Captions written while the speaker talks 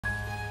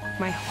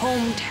My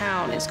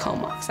hometown is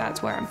Comox,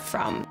 that's where I'm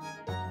from.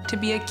 To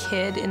be a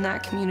kid in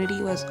that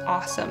community was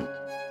awesome.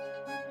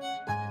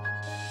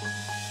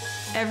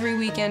 Every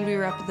weekend we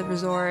were up at the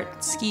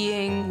resort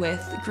skiing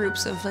with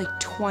groups of like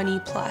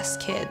 20+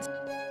 kids.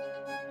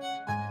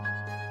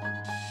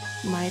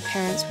 My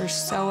parents were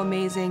so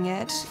amazing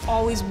at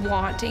always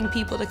wanting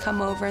people to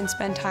come over and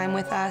spend time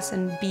with us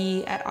and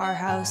be at our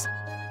house.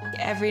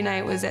 Every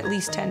night was at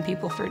least 10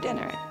 people for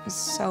dinner. It was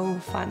so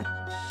fun.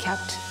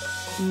 Kept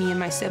me and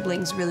my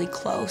siblings really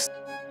close.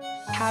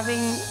 Having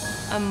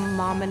a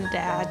mom and a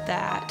dad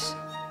that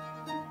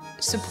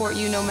support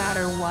you no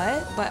matter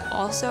what, but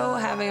also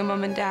having a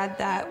mom and dad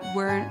that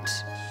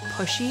weren't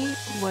pushy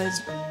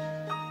was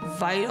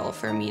vital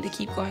for me to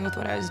keep going with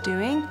what I was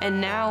doing.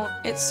 And now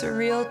it's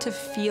surreal to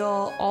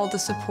feel all the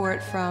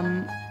support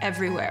from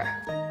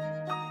everywhere.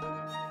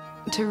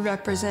 To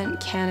represent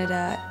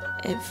Canada,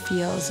 it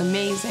feels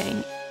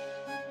amazing.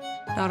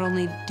 Not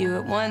only do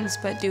it once,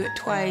 but do it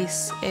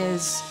twice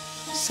is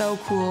so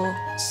cool,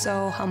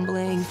 so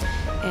humbling,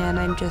 and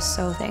I'm just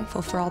so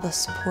thankful for all the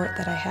support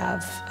that I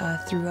have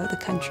throughout the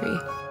country.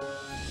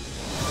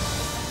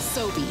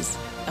 Sobeys,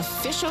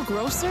 official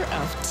grocer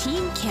of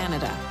Team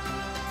Canada.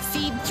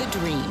 Feed the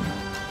dream.